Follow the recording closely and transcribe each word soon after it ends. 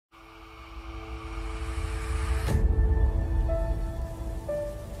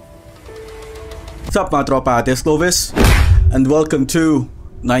What's up mga tropa? This is Cloviis and welcome to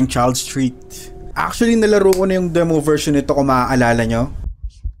 9 Child Street. Actually, nalaro ko na yung demo version nito kung maaalala nyo.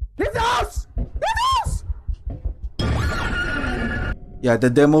 Yeah,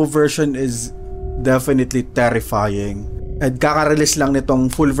 the demo version is definitely terrifying. And kaka-release lang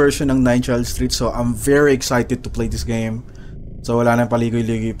nitong full version ng 9 Child Street, so I'm very excited to play this game. So wala nang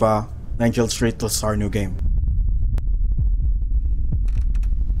paligoy-ligoy pa. 9 Child Street to our new game.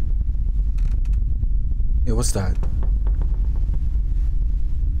 Hey, what's that?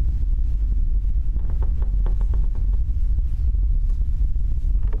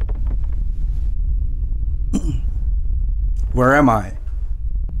 Where am I?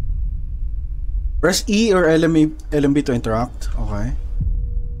 Press E or LMB to interact. Okay.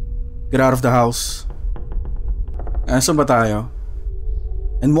 Get out of the house. Saan ba tayo?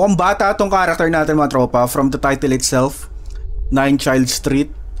 And mukhang bata tong character natin mga tropa. From the title itself, 9 Child Street.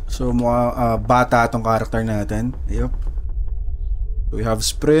 So mukhang bata tong character natin. Yep. We have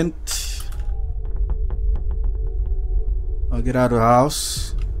sprint. I'll get out of the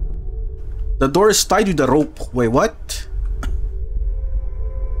house. The door is tied with a rope. Wait, what?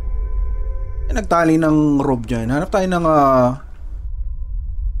 Nagtali ng rope dyan. Hanap tayo ng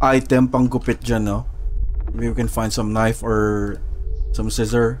item pang gupit dyan, no? Maybe we can find some knife or some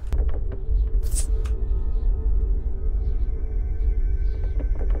scissor.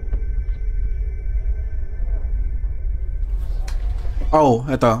 Oh,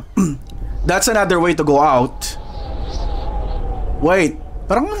 eto. That's another way to go out. Wait,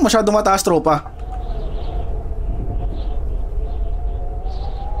 parang masyadong mataas tropa.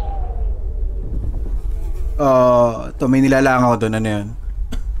 Ito, may nilalang ako doon. Ano yun?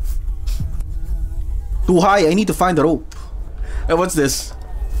 Too high, I need to find the rope. Hey, what's this?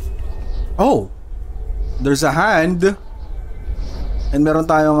 Oh, there's a hand. And meron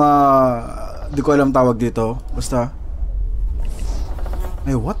tayong di ko alam tawag dito. Basta.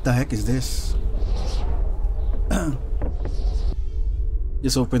 Hey, what the heck is this?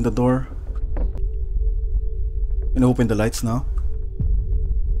 Just open the door. And open the lights now.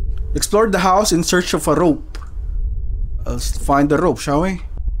 Explore the house in search of a rope. Let's find the rope, shall we?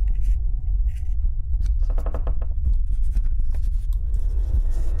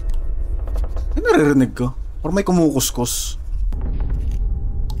 Ano naririnig ko? Or may kumukuskus?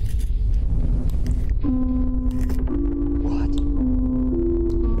 What?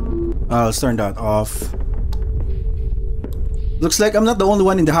 Let's turn that off. Looks like I'm not the only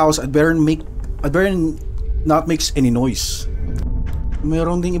one in the house. I'd better not make any noise.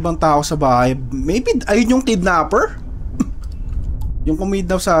 Meron ding ibang tao sa bahay. Maybe ayun yung kidnapper? Yung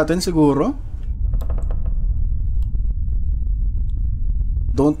kumidnap sa atin siguro.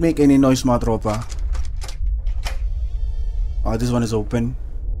 Don't make any noise mga tropa. Oh, this one is open.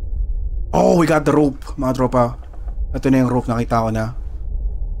 Oh, we got the rope mga tropa. Ito na yung rope, nakita ko na.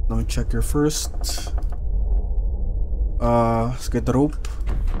 Let me check here first. Let's get the rope.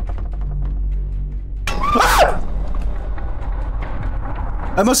 Ah!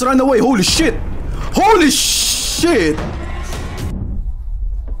 I must run away. Holy shit! Holy shit!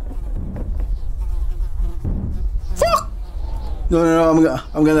 Fuck! No,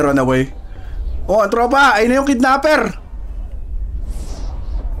 I'm gonna run away. Oh, ang tropa! Ayun na yung kidnapper!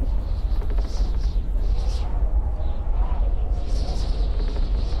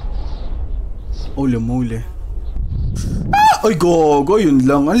 Holy moly. Ah! Ay, gogo, yun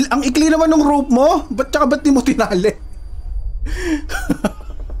lang. Ang ikli naman ng rope mo. Ba't di mo tinali?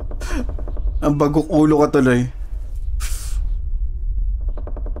 Ang bagok ulo ka tuloy.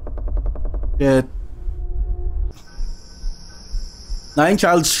 Shit. 9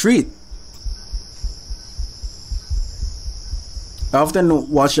 Child Street. I often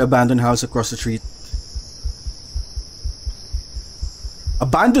watch the abandoned house across the street.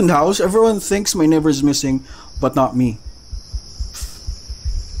 Abandoned house? Everyone thinks my neighbor is missing, but not me.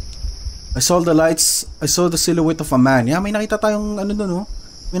 I saw the lights. I saw the silhouette of a man. Yeah, may nakita tayong ano dun, oh.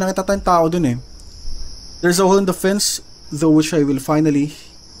 May nakita tayong tao dun eh. There's a hole in the fence, though, which I will finally...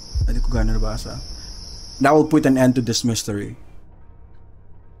 Hindi ko gano'n nabasa. That will put an end to this mystery.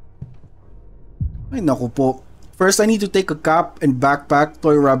 Ay, naku po. First, I need to take a cap and backpack.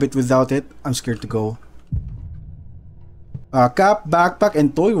 Toy rabbit without it. I'm scared to go. Cap, backpack,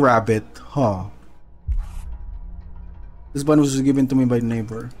 and toy rabbit. Huh. This one was given to me by the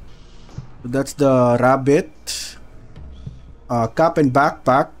neighbor. So that's the rabbit. Cap and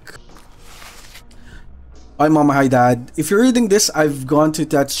backpack. Hi mama, hi dad. If you're reading this, I've gone to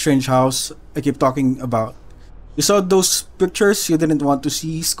that strange house I keep talking about. You saw those pictures you didn't want to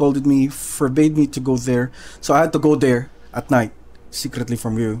see, scolded me, forbade me to go there, so I had to go there at night, secretly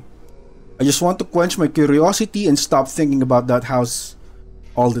from you. I just want to quench my curiosity and stop thinking about that house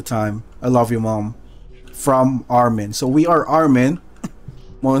all the time. I love you, Mom. From Armin. So we are Armin.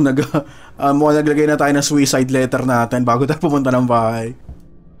 Naglagay na tayo ng suicide letter natin bago tayo pumunta ng bahay.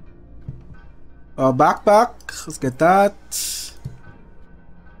 Backpack. Let's get that.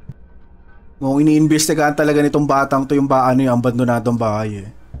 Kung iniimbestigahan talaga nitong batang to yung yung abandonadong bahay eh.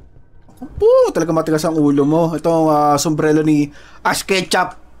 Po, talaga matigas ang ulo mo. Itong sombrero ni Ash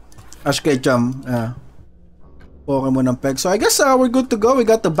Ketchup. Ash Ketchum. Pokemon ng peg. So I guess we're good to go. We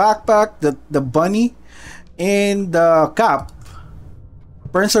got the backpack, the bunny, and the cap.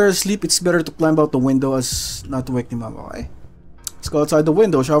 Parents are asleep. It's better to climb out the window as not to wake them up. Okay. Let's go outside the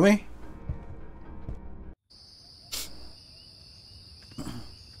window, shall we?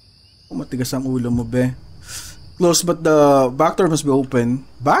 Oh, matigas ang ulo mo, be. Close, but the back door must be open.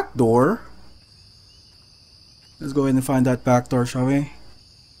 Back door? Let's go ahead and find that back door, shall we?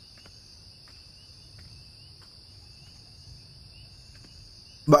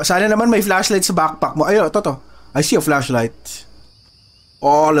 Sana naman may flashlight sa backpack mo. Ayun, to. I see a flashlight.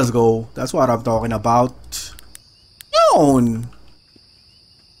 Oh, let's go. That's what I'm talking about. Yun!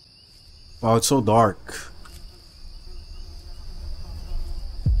 Wow, it's so dark.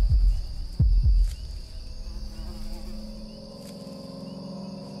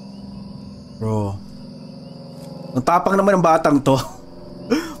 Bro. Ang tapang naman ng batang to.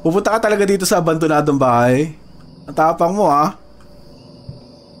 Pupunta ka talaga dito sa abandonadong bahay. Ang tapang mo, ha?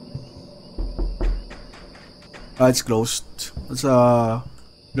 It's closed. Let's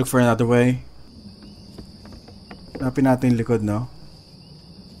look for another way. Hanapin natin yung likod, no?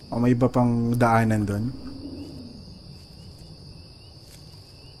 O may iba pang daanan dun.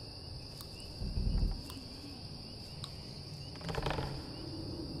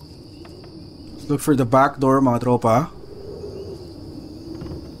 Let's look for the back door, mga tropa.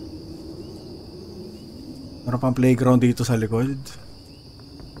 Meron pang playground dito sa likod.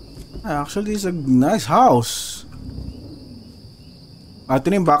 Actually, it's a nice house. Ito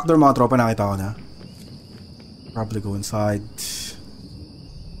na yung back door, mga tropa, nakita ko na. Probably go inside.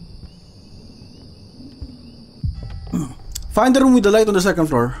 Find the room with the light on the second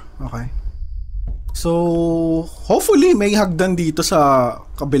floor. Okay. So, hopefully may hagdan dito sa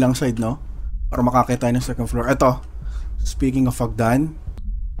kabilang side, no? Para makakita tayo ng second floor. Ito. Speaking of hagdan.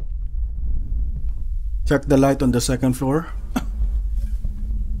 Check the light on the second floor.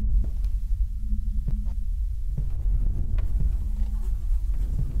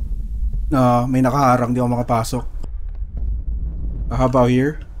 May nakaharang, di ako makapasok. How about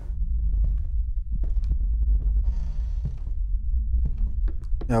here?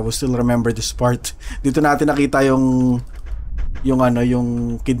 Yeah, we still remember this part. Dito natin nakita yung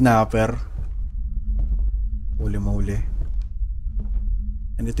kidnapper. Huli.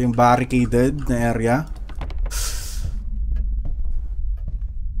 And ito yung barricaded na area.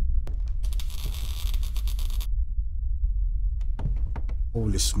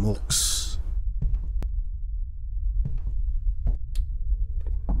 Holy smokes.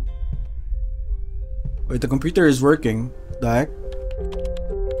 Wait, the computer is working. The heck?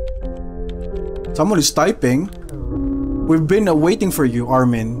 Someone is typing. We've been waiting for you,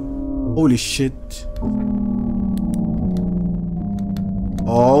 Armin. Holy shit.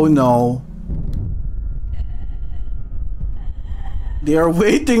 Oh no. They are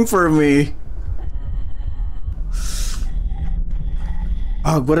waiting for me.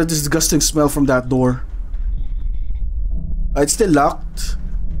 What a disgusting smell from that door. It's still locked.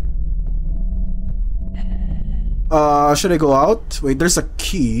 Should I go out? Wait, there's a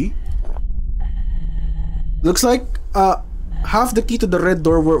key. Looks like half the key to the red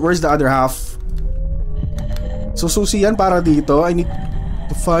door. Where's the other half? So susi yan para dito. I need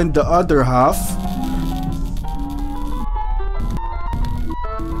to find the other half.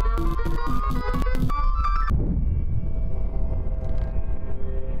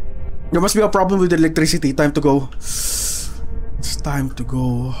 There must be a problem with the electricity. Time to go. It's time to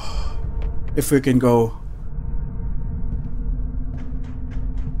go. If we can go.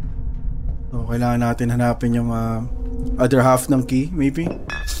 So, kailangan natin hanapin yung other half ng key, maybe?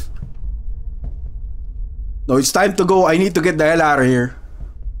 No, it's time to go. I need to get the hell out of here.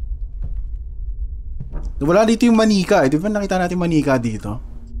 Wala dito yung manika. Di ba nakita natin manika dito?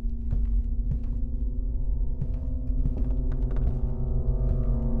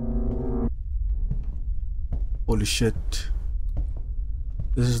 Holy shit.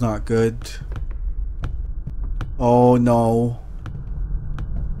 This is not good. Oh no.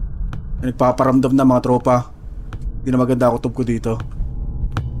 Nagpaparamdam na mga tropa. Hindi na maganda kutob ko dito.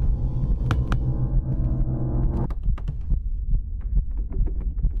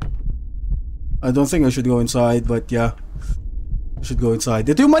 I don't think I should go inside, but yeah. I should go inside.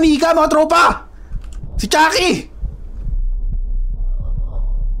 Ito yung manika, mga tropa! Si Chucky!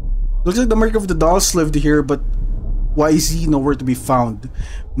 Looks like the maker of the dolls lived here, but why is he nowhere to be found?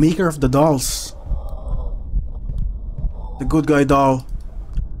 Maker of the dolls. The good guy doll.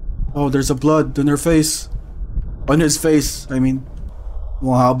 Oh, there's a blood on her face. On his face, I mean.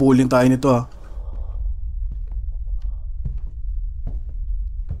 Mukhang habulin tayo nito ah.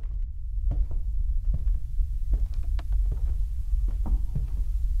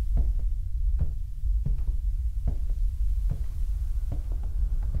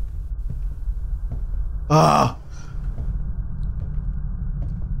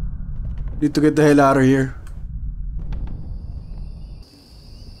 Need to get the hell out of here.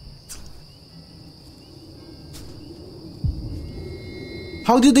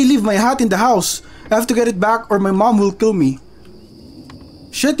 How did they leave my hat in the house? I have to get it back or my mom will kill me.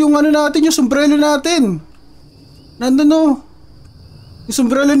 Shit, yung ano natin, yung sombrero natin. Nandun no. Yung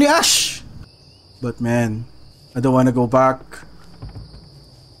sombrero ni Ash. But man, I don't wanna go back.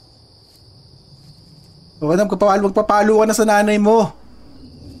 O alam, magpapalo ka na sa nanay mo.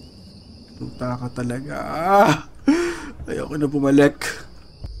 Tuta ka talaga. Ayoko na bumalik.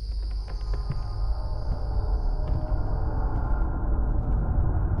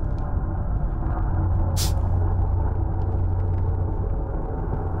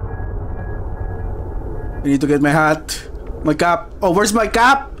 I need to get my hat. My cap. Oh, where's my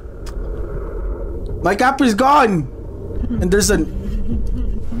cap? My cap is gone. And there's an...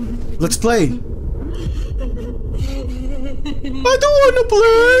 Let's play. I don't wanna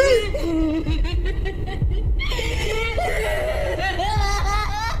play.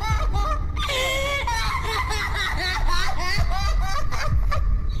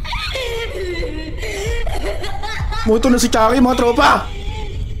 Muto na si Chucky, mga tropa.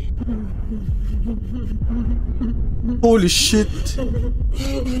 Holy shit.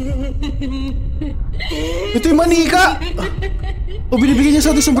 Ito yung manika. O binibigyan niya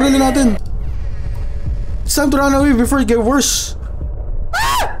sa ating sombrero natin. It's time to run away before it get worse.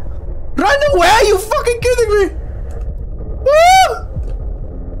 Ah! Run away! Are you fucking kidding me? Ah!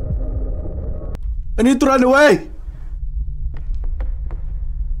 I need to run away.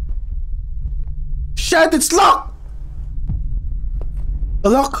 Shit, it's locked. A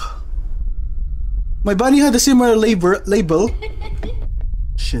lock. My bunny had a similar label.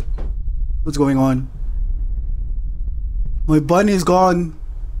 Shit. What's going on? My bunny is gone.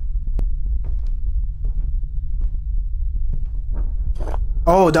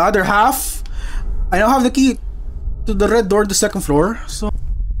 Oh, the other half. I now have the key to the red door to the second floor. So,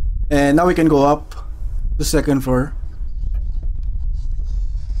 and now we can go up the second floor.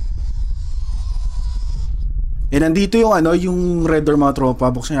 And nandito yung ano, yung red door, mga tropa.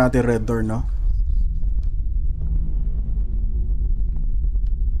 Buksan natin red door, no?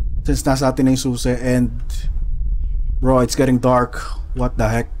 Since nasa atin na yung susi and bro, it's getting dark. What the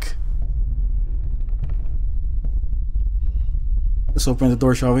heck? Let's open the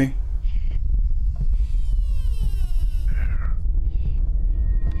door, shall we?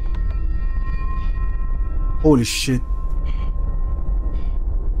 Holy shit.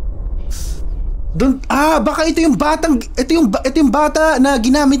 Baka ito yung bata na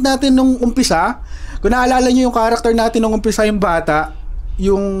ginamit natin nung umpisa. Kung naalala niyo yung character natin nung umpisa, yung bata,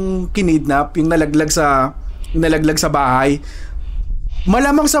 yung kinidnap, yung nalaglag sa bahay.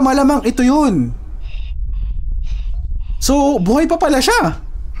 Malamang sa malamang ito yun. So, buhay pa pala siya.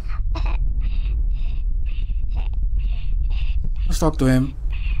 Let's talk to him.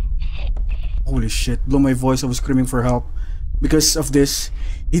 Holy shit, blew my voice. I was screaming for help. Because of this,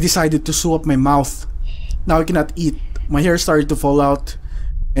 he decided to sew up my mouth. Now I cannot eat. My hair started to fall out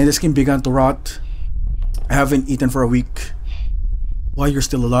and the skin began to rot. I haven't eaten for a week. Why you're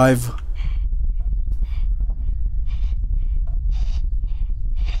still alive?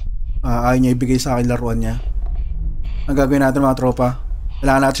 Ayaw niya ibigay sa akin laruan niya. Ang gagawin natin, mga tropa,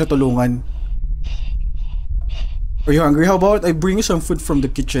 kailangan natin siya tulungan. Are you hungry? How about I bring you some food from the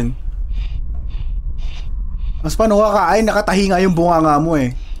kitchen? Mas paano kakain? Nakatahi nga yung bunganga mo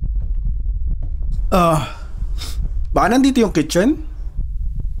eh. Baka nandito yung kitchen?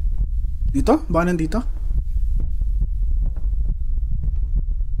 Dito? Baka nandito?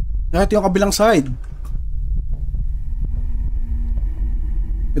 Ito yung kabilang side.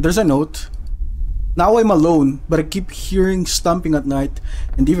 There's a note. Now I'm alone, but I keep hearing stomping at night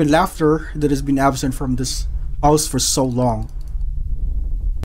and even laughter that has been absent from this house for so long.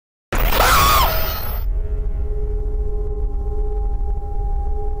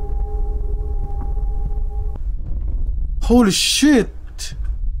 Holy shit!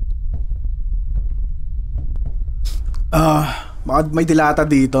 May dilata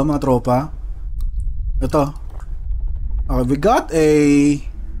dito mga tropa. Ito. Okay, we got a...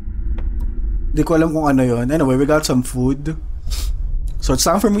 Hindi ko alam kung ano yun. Anyway, we got some food. So it's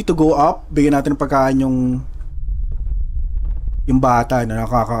time for me to go up. Bigyan natin ng pagkain yung bata na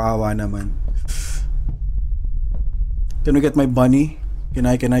nakakaawa naman. Can we get my bunny? Can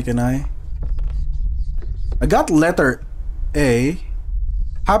I? I got letter A.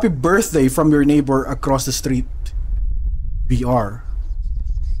 Happy birthday from your neighbor across the street. BR.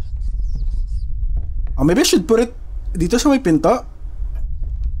 Maybe I should put it dito sa may pinto.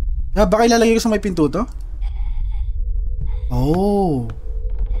 Baka ilalagay ko sa may pinto to? Oh.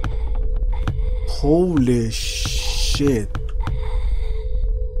 Holy shit.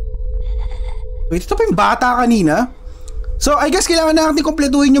 Wait, ito pa yung bata kanina? So, I guess kailangan natin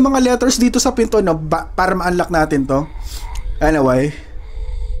kompletuhin yung mga letters dito sa pinto na para ma-unlock natin to. Anyway.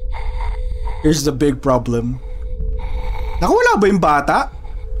 Here's the big problem. Nakawala ba yung bata?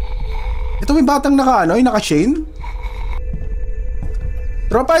 Ito yung batang naka-chain?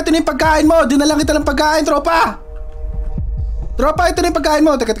 Tropa, ito na yung pagkain mo. Dinalang kita ng pagkain, tropa. Tropa, ito na yung pagkain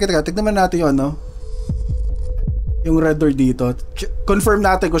mo. Teka. Tignan natin yun, no? Yung red door dito. Confirm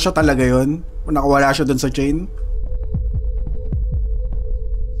natin kung siya talaga yun. Kung nakawala siya dun sa chain.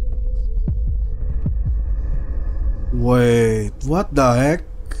 Wait, what the heck?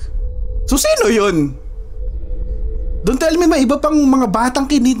 So, sino yun? Don't tell me may iba pang mga batang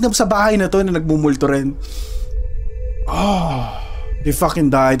kinidnap sa bahay na to na nagmumulto rin. He fucking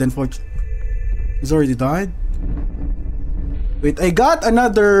died, unfortunately. He's already died? Wait, I got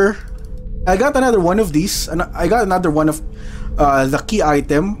another one of these. I got another one of the key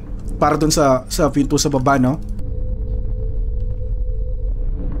item para dun sa pinto sa baba, no?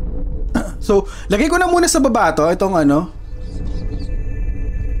 So, lagay ko na muna sa baba to, itong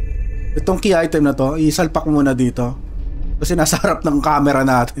key item na to, isalpak muna dito. Kasi nasa harap ng camera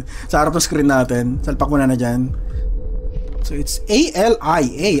natin, sa harap ng screen natin. Salpak muna na dyan. So it's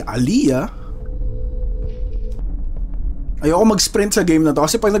ALIA, Alia. Ayoko mag-sprint sa game na to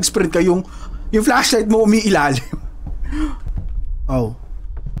kasi pag nag-sprint ka yung flashlight mo umiilalim. Oh.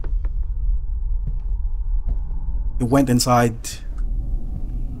 You went inside.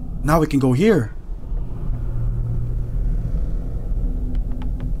 Now we can go here.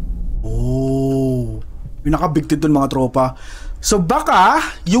 Oh. Yung nakabigtid dun mga tropa. So baka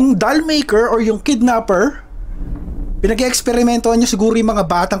yung doll maker or yung kidnapper pinag-experimentohan niya siguro yung mga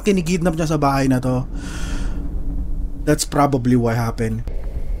batang kinigidnap niya sa bahay na to. That's probably what happened.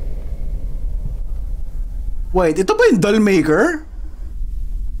 Wait, ito ba yung doll maker?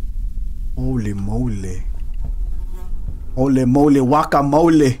 Holy moly. Holy moly,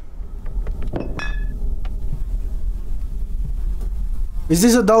 guacamole. Is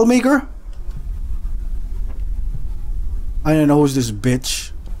this a doll maker? I don't know who's this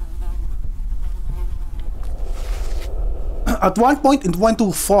bitch. At one point it went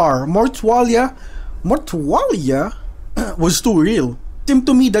too far. Mortualia was too real. It seemed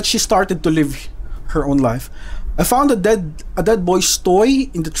to me that she started to live her own life. I found a dead boy's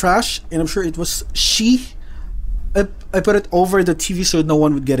toy in the trash, and I'm sure it was she. I put it over the TV so no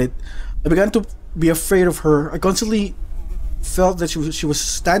one would get it. I began to be afraid of her. I constantly felt that she was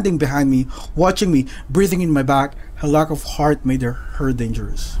standing behind me, watching me, breathing in my back. Her lack of heart made her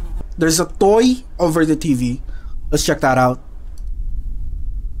dangerous. There's a toy over the TV. Let's check that out.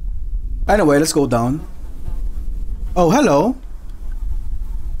 Anyway, let's go down. Oh, hello.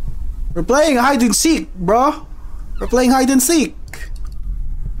 We're playing hide and seek, bro. We're playing hide and seek.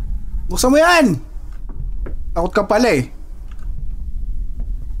 Buksan mo yan. Takot ka pala eh.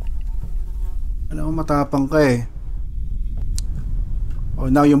 Alam mo, matapang ka eh.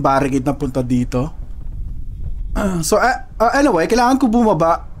 Oh, now yung barricade na punta dito. So, anyway, kailangan ko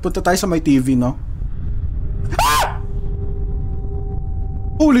bumaba. Punta tayo sa may TV, no? Ah!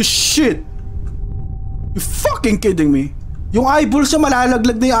 Holy shit! You fucking kidding me? Yung eyeballs niya,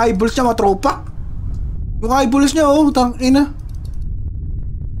 malalaglag na yung eyeballs niya, matropa. Yung eyeballs niya, oh, tangina.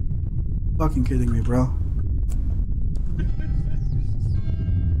 Fucking kidding me, bro.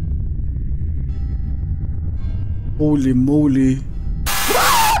 Holy moly.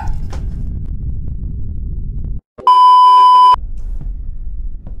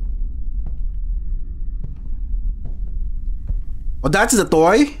 Oh, that's the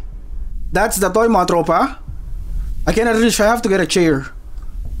toy? That's the toy, mga tropa? I cannot reach. I have to get a chair.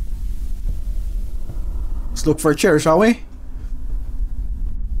 Let's look for a chair, shall we?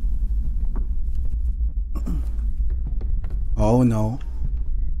 Oh no.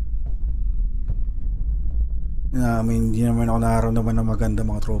 I mean, hindi naman ako nararamdaman na maganda,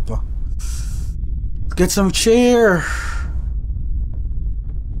 mga tropa. Let's get some chair.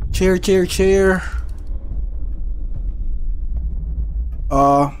 Chair.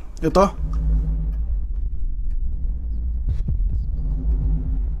 Ito.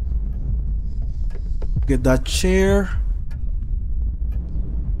 Get that chair.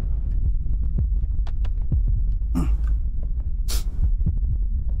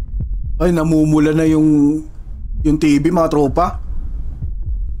 Ay, namumula na yung TV, mga tropa.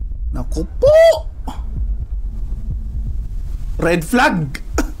 Naku po! Red flag!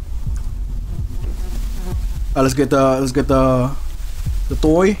 Let's get the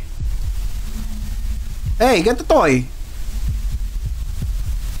toy. Hey, get the toy!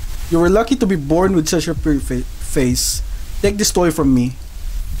 You were lucky to be born with such a pure face. Take this toy from me.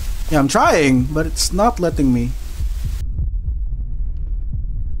 Yeah, I'm trying, but it's not letting me.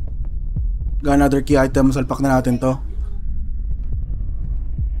 Got another key item. Salpak na natin to.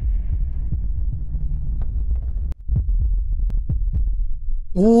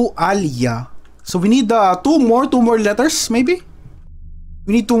 Ooh, Alia. So we need two more letters, maybe?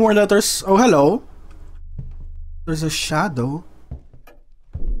 We need 2 more letters. Oh, hello. There's a shadow.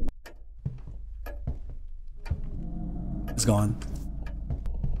 It's gone.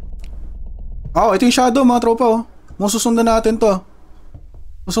 Oh, ito yung shadow, mga tropa, oh. Susundan natin to.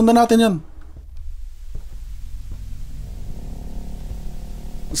 Susundan natin yan.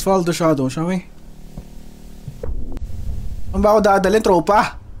 Let's follow the shadow, shall we? Saan ba ako dadalhin,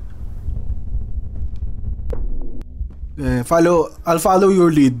 tropa? Okay, I'll follow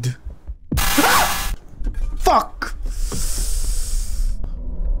your lead. Fuck!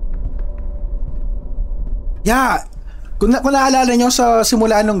 Yeah! Kung naalala nyo sa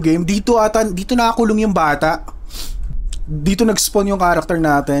simula ng game, dito nakakulong yung bata. Dito nag-spawn yung character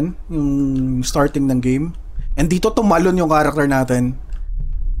natin, yung starting ng game. And dito tumalon yung character natin.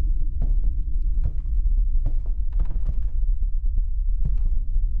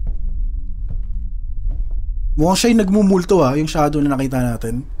 Mukhang siya yung nagmumulto yung shadow na nakita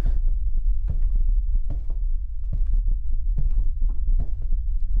natin.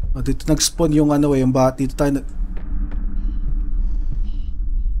 Dito nag-spawn yung yung bata. Dito tayo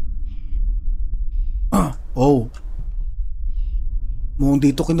oh. Mukhang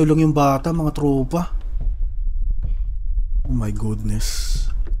dito kinulong yung bata, mga tropa. Oh my goodness.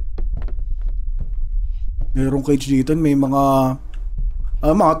 Mayroong cage dito, may mga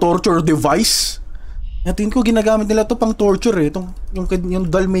torture device. Tingin ko ginagamit nila to pang torture yung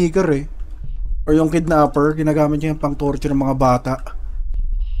doll maker or yung kidnapper, ginagamit niya yung pang torture ng mga bata.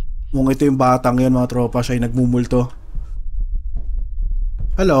 Mukhang ito yung batang yun, mga tropa, siya yung nagmumulto.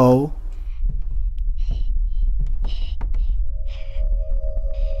 Hello.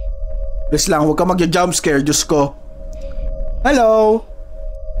 Please lang, huwag ka magja-jumpscare, Diyos ko. Hello.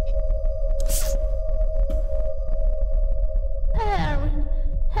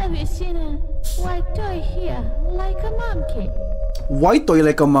 Have you seen a white toy here, like a monkey? White toy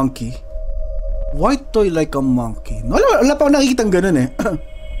like a monkey? White toy like a monkey? Wala pa akong nakikita ng ganun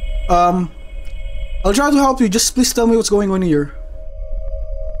I'll try to help you, just please tell me what's going on here.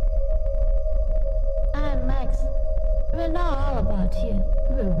 I'm Max. We know all about you.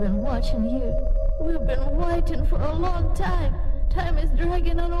 We've been watching you. We've been waiting for a long time. Time is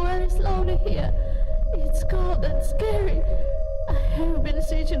dragging on very slowly here. It's cold and scary. I have been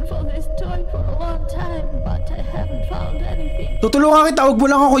searching for this toy for a long time, but I haven't found anything. Tutulungan kita, huwag mo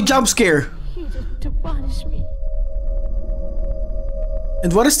lang ako jump scare. He did to punish me.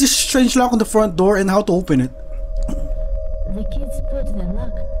 And what is this strange lock on the front door and how to open it? The kids put the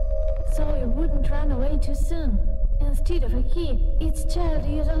lock so you wouldn't run away too soon. Instead of a key, each child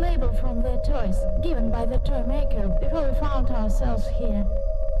used a label from their toys, given by the toy maker before we found ourselves here.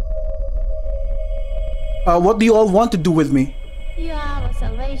 What do you all want to do with me? You are our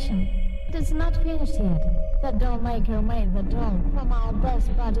salvation. It is not finished yet. The doll maker made the doll from our best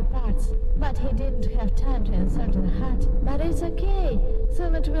body parts, but he didn't have time to insert the heart. But it's okay.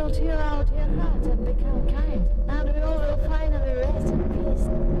 Soon it will tear out your heart and become kind, and we all will finally rest in peace.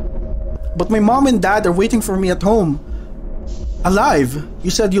 But my mom and dad are waiting for me at home. Alive.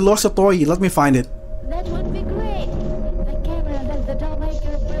 You said you lost a toy. Let me find it. That would be great. The camera that the doll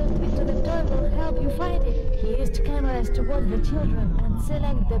maker built into the toy will help you find it. He used cameras to watch the children and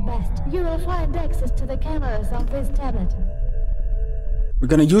select the best. You will find access to the cameras on this tablet. We're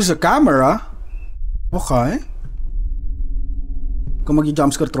gonna use a camera? Okay. Kung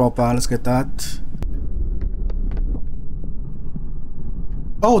mag-jumpscare tropa, let's get that.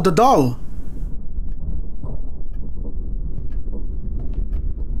 Oh, the doll!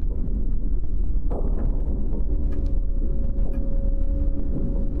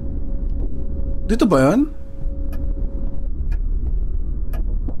 Dito ba yan?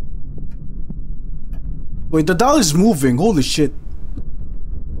 Wait, the doll is moving. Holy shit.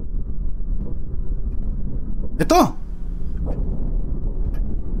 Ito.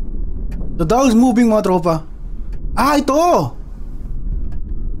 The doll is moving, mga tropa. Ah, ito.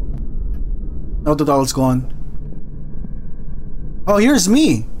 Now the doll's gone. Oh, here's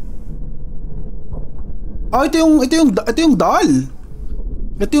me. Oh, ito yung doll.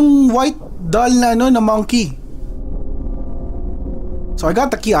 Ito yung white doll na ano, na monkey. So I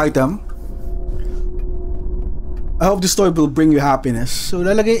got the key item. I hope this story will bring you happiness. So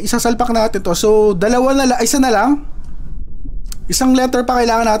isasalpak natin to. So isa na lang. Isang letter pa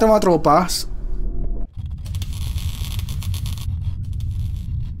kailangan natin, mga tropa.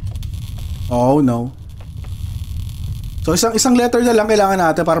 Oh no. So isang letter na lang kailangan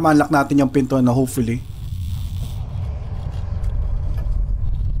natin para ma-unlock natin yung pinto na hopefully.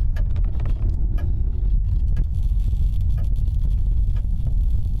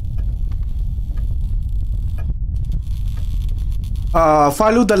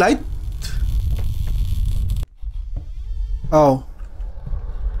 Follow the light. Oh.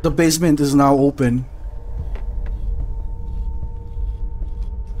 The basement is now open.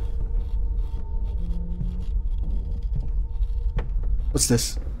 What's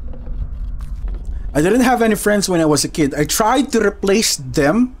this? I didn't have any friends when I was a kid. I tried to replace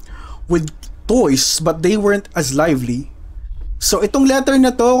them with toys, but they weren't as lively. So itong letter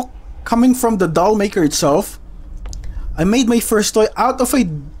na to, coming from the doll maker itself, I made my first toy out of a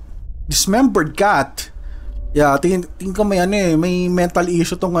dismembered cat. Yeah, tingin ko may may mental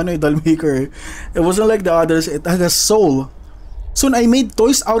issue tong doll maker. It wasn't like the others, it had a soul. Soon I made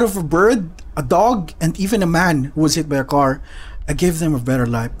toys out of a bird, a dog, and even a man who was hit by a car. I gave them a better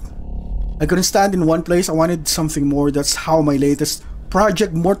life. I couldn't stand in one place, I wanted something more. That's how my latest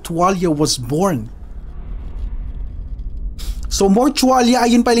project, Mortualia, was born. So Mortualia,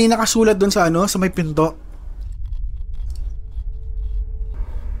 ayun pala yung nakasulat dun sa sa may pinto.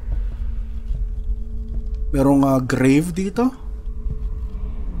 Merong grave dito.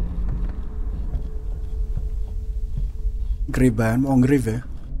 Grave ba yan? Mukhang grave eh.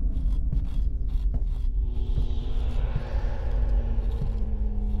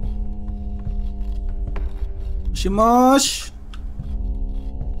 Shimash!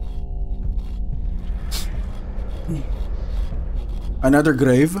 Another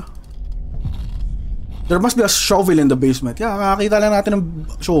grave. There must be a shovel in the basement. Yeah, nakakita lang natin ng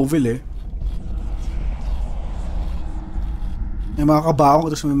shovel eh. May mga kabaong,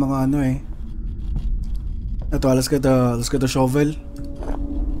 tapos may mga eh. Ito, let's get the shovel.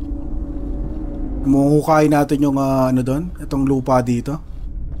 Muhukain natin yung doon, itong lupa dito.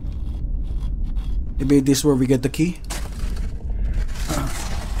 Maybe this is where we get the key.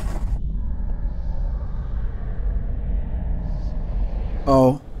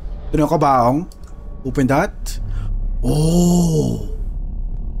 Oh, ito yung kabaong. Open that. Oh,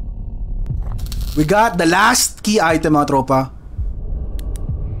 we got the last key item, mga tropa.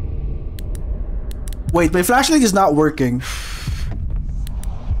 Wait, my flashlight is not working.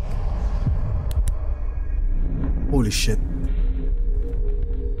 Holy shit.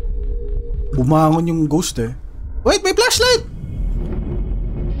 Bumangon yung ghost eh. Wait, may flashlight!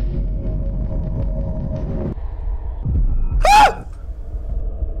 Ah!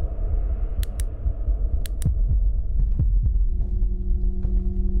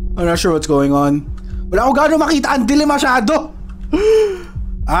 I'm not sure what's going on. Wala ko gano'ng makita. Ang dilim masyado.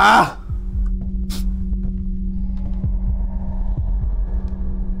 Ah!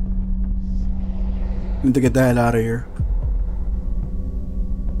 Need to get the hell out of here.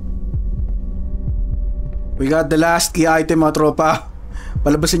 We got the last key item, mga tropa.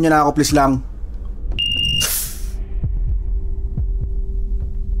 Palabasin niyo na ako, please lang.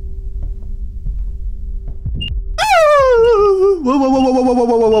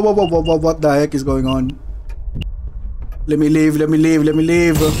 What the heck is going on? Let me leave, let me leave, let me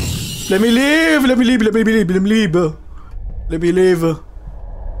leave. Let me leave, let me leave, let me leave, let me leave. Let me leave.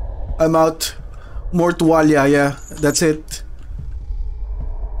 I'm out. Mortualia, yeah, that's it.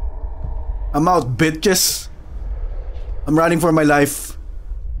 I'm out, bitches. I'm running for my life.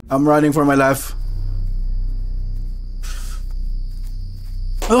 I'm running for my life.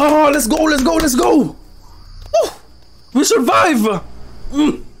 Oh, let's go, let's go, let's go. Woo! We survive.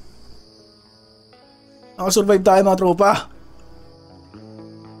 Nakasurvive tayo, mga tropa.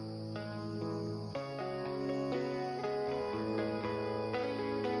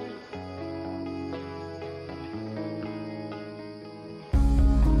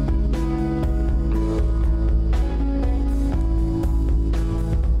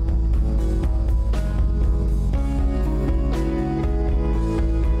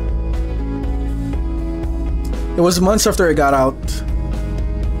 It was months after I got out.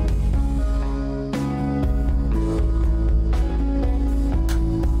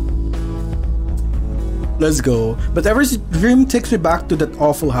 Let's go. But every dream takes me back to that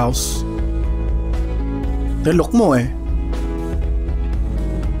awful house. Look mo eh.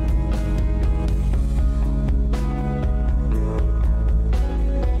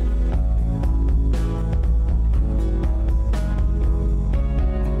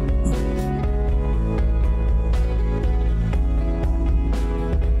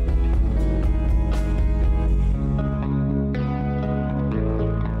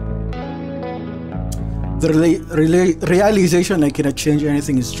 The realization I cannot change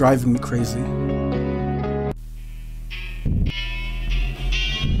anything is driving me crazy.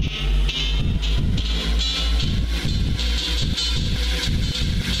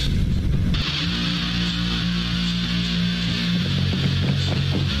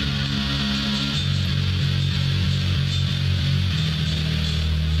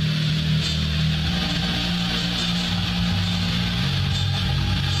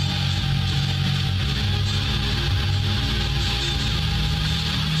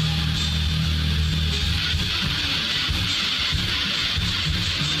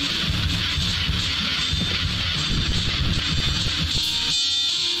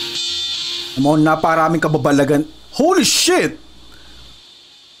 Naparaming kababalagan. Holy shit!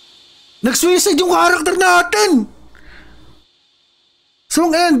 Nag-suicide yung character natin! So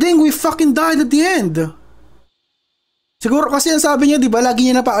ang ending, we fucking died at the end. Siguro kasi ang sabi niya, di ba, lagi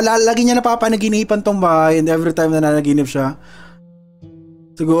niya napapanaginipan tong bahay and every time na nanaginip siya,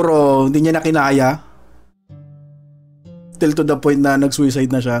 siguro hindi niya na kinaya. Till to the point na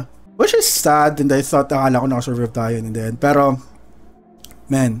nag-suicide na siya. Which is sad and I thought akala ko nakasurvive tayo in the end. Pero,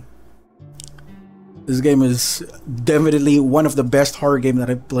 man, this game is definitely one of the best horror game that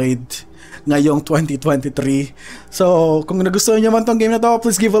I've played ngayong 2023. So, kung nagustuhan niyo man tong game na to,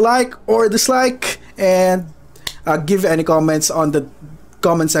 please give a like or dislike and give any comments on the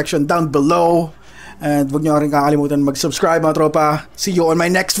comment section down below. And huwag niyo rin kakalimutan mag-subscribe mga tropa. See you on my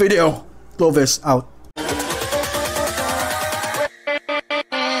next video. Cloviis out.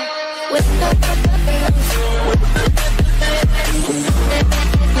 With